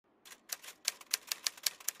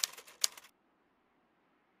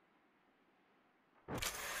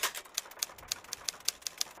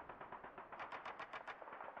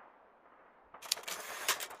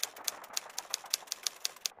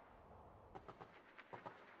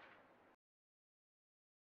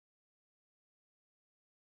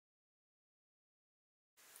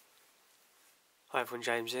Hi everyone,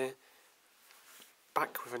 James here.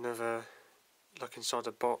 Back with another look inside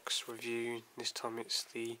the box review. This time it's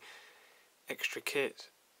the Extrakit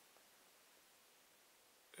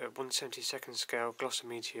 1/72 scale Gloster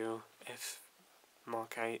Meteor F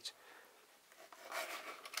MK.8.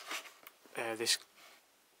 This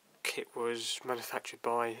kit was manufactured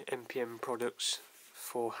by MPM Products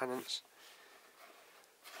for Hannons.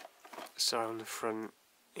 So on the front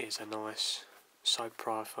is a nice side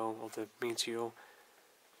profile of the Meteor.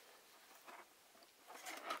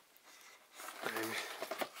 And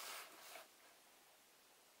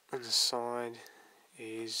on the side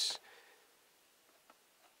is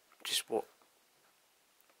just what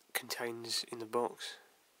contains in the box,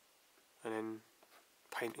 and then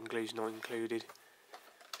paint and glue is not included,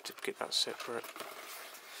 to get that separate.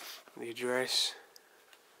 The address,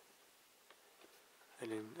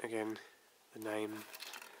 and then again the name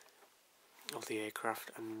of the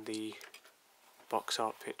aircraft and the box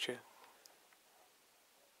art picture.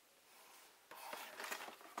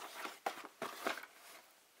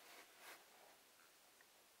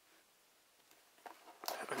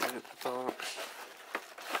 Open up the box,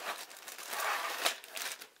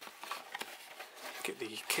 get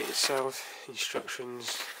the kit itself,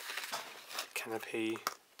 instructions, canopy,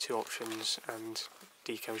 2 options and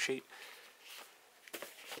decal sheet.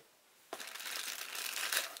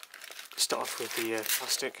 Start off with the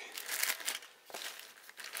plastic.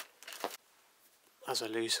 As I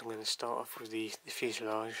loose, I'm going to start off with the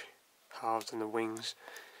fuselage halves and the wings.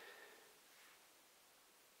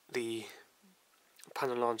 The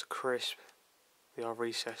panel lines are crisp, they are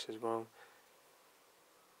recessed as well.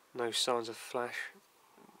 No signs of flash.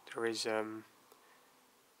 There is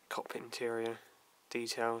cockpit interior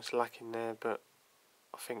details lacking there, but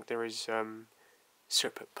I think there is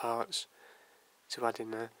separate parts to add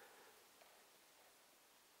in there.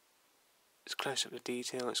 It's close up the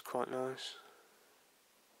detail, it's quite nice.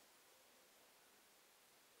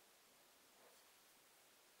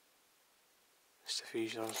 It's the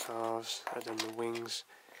fuselage halves and then the wings.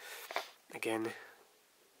 Again,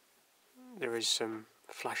 there is some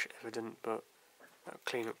flash evident, but that'll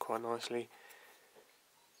clean up quite nicely.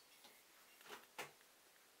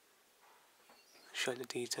 Show the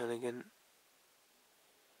detail again.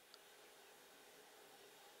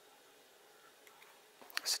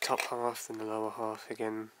 It's the top half, then the lower half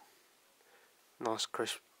again. Nice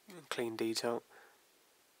crisp and clean detail.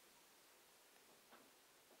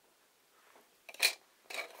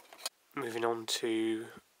 Moving on to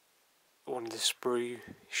one of the sprue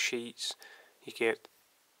sheets, you get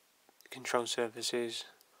control surfaces,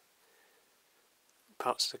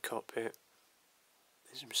 parts of the cockpit,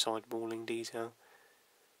 there's some sidewalling detail,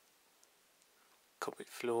 cockpit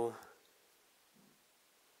floor,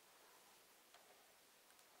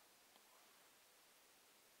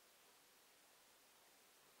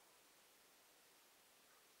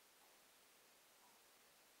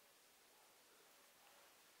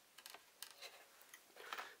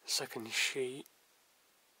 the second sheet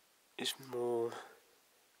is more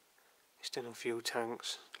external fuel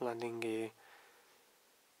tanks, landing gear,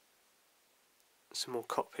 some more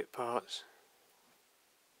cockpit parts.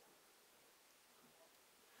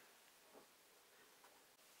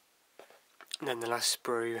 And then the last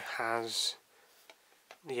sprue has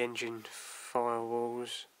the engine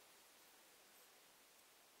firewalls,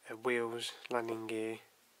 wheels, landing gear,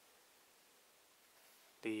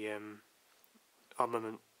 the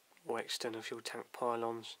armament or external fuel tank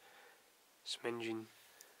pylons, some engine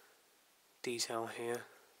detail here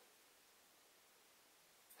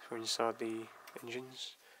for inside the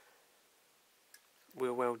engines,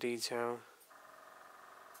 wheel well detail,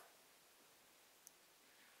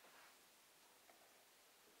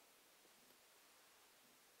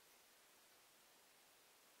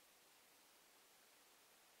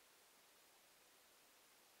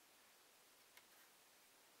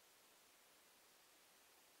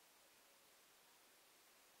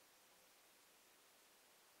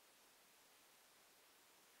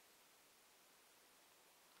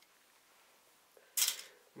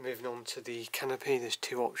 Moving on to the canopy, there's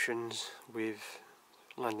 2 options with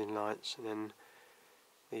landing lights and then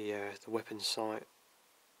the weapon sight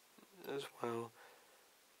as well.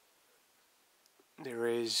 There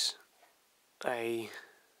is a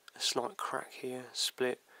slight crack here,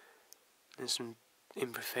 split, and some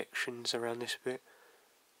imperfections around this bit.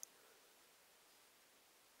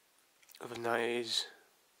 Other than that, it's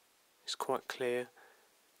quite clear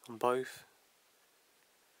on both.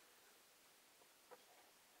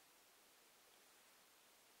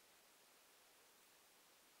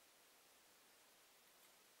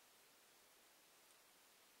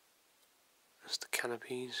 That's the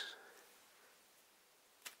canopies.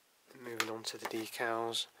 Moving on to the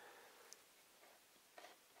decals.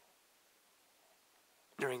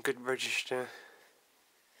 They're in good register,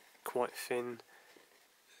 quite thin,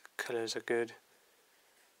 colours are good.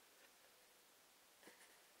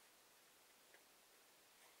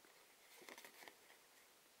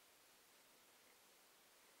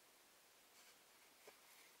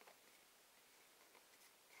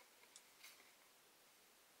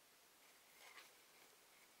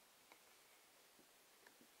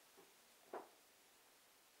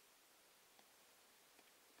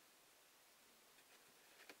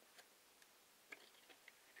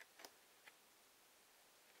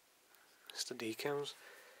 That's the decals.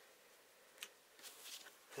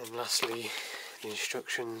 And lastly, the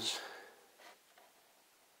instructions.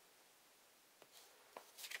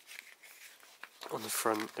 On the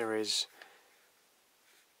front there is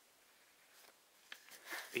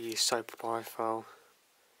the soap profile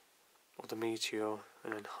of the Meteor,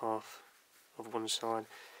 and then half of one side.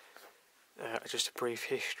 Just a brief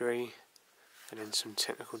history, and then some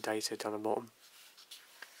technical data down the bottom.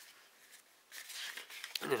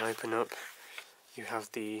 And then open up, you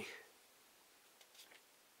have the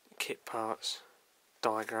kit parts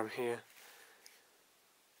diagram here.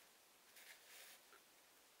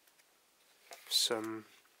 Some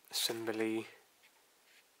assembly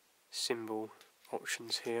symbol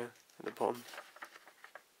options here at the bottom.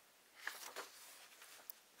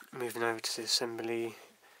 Moving over to the assembly,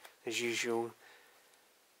 as usual,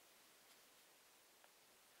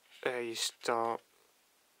 you start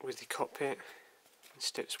with the cockpit.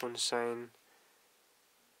 Steps 1 saying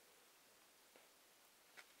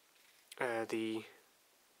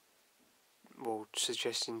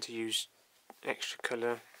suggesting to use extra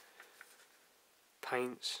colour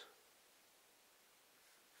paints.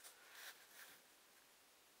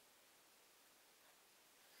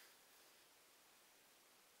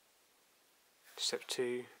 Step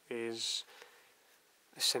 2 is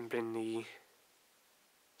assembling the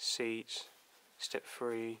seats. Step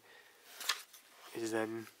 3 is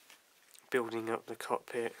then building up the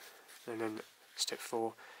cockpit, and then step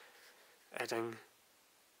 4, adding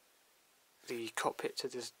the cockpit to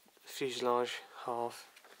the fuselage half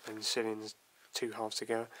and sealing the 2 halves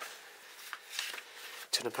together.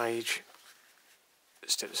 To the page.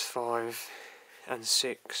 Steps 5 and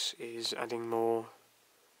 6 is adding more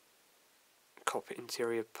cockpit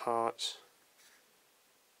interior parts.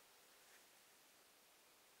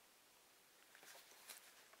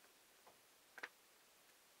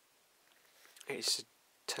 It's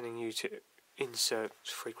telling you to insert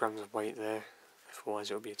 3 grams of weight there, otherwise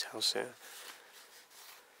it will be a tail setter.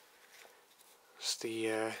 It's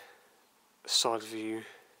the side view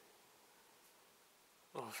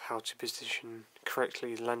of how to position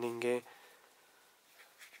correctly the landing gear.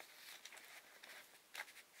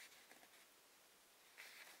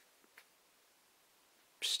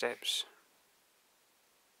 Steps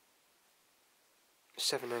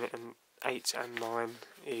 7 and 8 and 9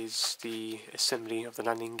 is the assembly of the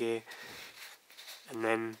landing gear, and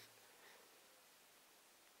then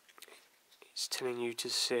it's telling you to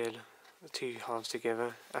seal the 2 halves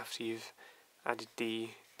together after you've added the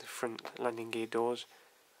front landing gear doors.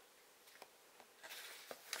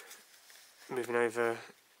 Moving over,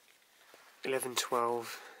 11,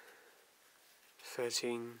 12,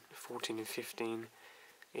 13, 14 and 15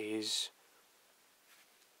 is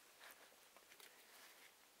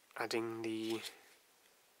adding the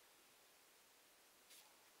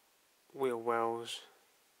wheel wells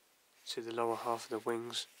to the lower half of the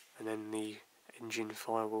wings, and then the engine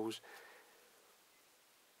firewalls.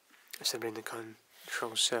 Assembling the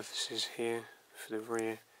control surfaces here for the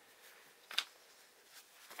rear.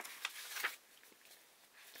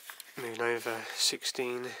 Moving over,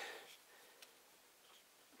 16,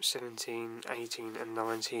 17, 18 and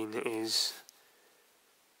 19 is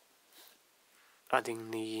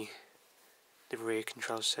adding the rear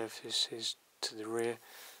control surfaces to the rear.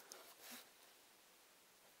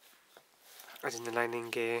 Adding the landing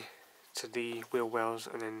gear to the wheel wells,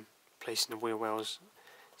 and then placing the wheel wells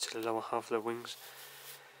to the lower half of the wings.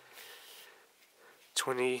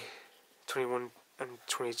 20, 21 and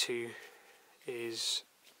 22 is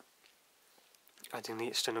adding the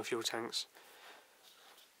external fuel tanks.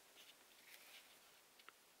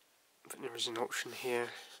 But there is an option here.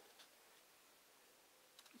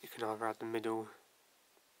 You can either add the middle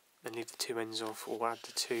and leave the 2 ends off, or add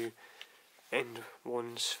the 2 end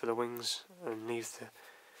ones for the wings and leave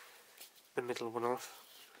the middle one off.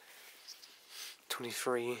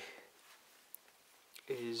 23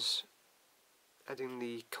 is adding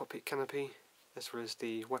the cockpit canopy as well as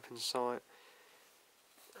the weapon sight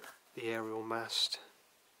the aerial mast,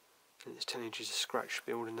 and it's 10 inches of scratch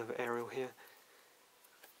build, another aerial here.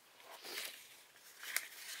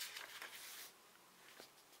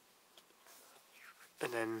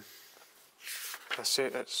 And then that's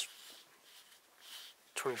it, that's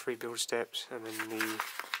 23 build steps, and then the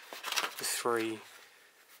 3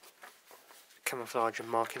 camouflage and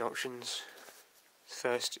marking options.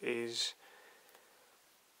 First is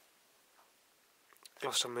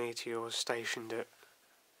Gloster Meteor stationed at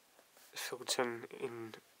Filton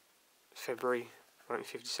in February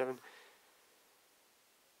 1957.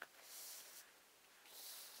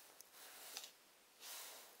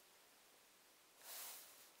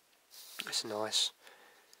 It's a nice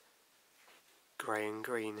grey and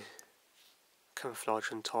green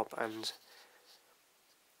camouflage on top and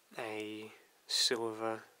a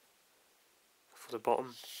silver for the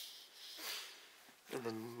bottom. And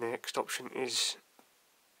then the next option is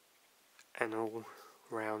an all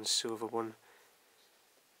round silver one.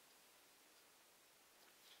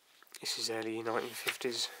 This is early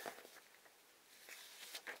 1950s.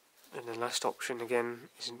 And the last option again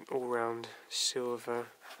is an all round silver.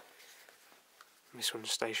 This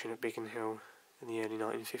one's stationed at Biggin Hill in the early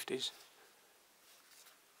 1950s.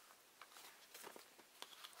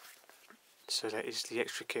 So that is the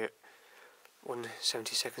Extrakit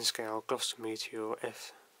 1/72nd scale Gloster Meteor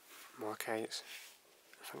F MK.8.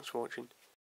 Thanks for watching.